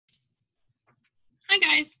Hi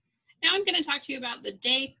guys, now I'm going to talk to you about the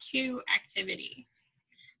day 2 activity.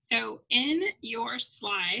 So in your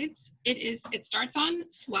slides, it starts on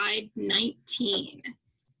slide 19.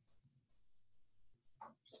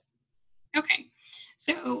 Okay,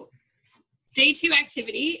 so day 2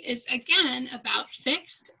 activity is again about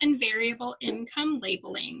fixed and variable income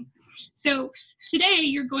labeling. So today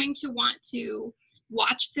you're going to want to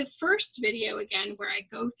watch the first video again where I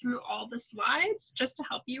go through all the slides just to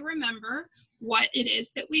help you remember what it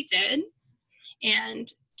is that we did and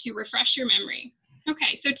to refresh your memory.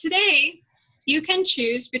 Okay, so today you can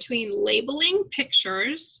choose between labeling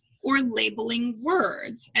pictures or labeling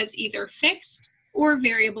words as either fixed or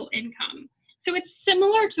variable income. So it's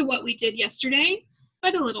similar to what we did yesterday,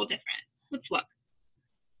 but a little different. Let's look.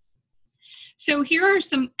 So here are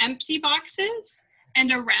some empty boxes,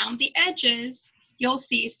 and around the edges, you'll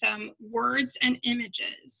see some words and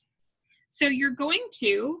images. So you're going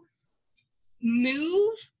to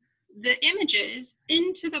move the images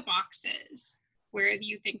into the boxes wherever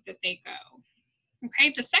you think that they go.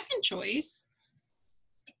 Okay, the second choice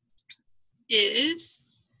is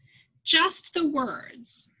just the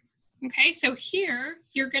words. Okay, so here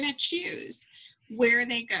you're going to choose where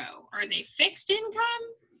they go. Are they fixed income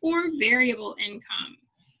or variable income?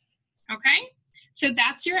 Okay, so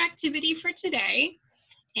that's your activity for today,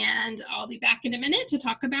 and I'll be back in a minute to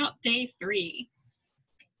talk about day 3.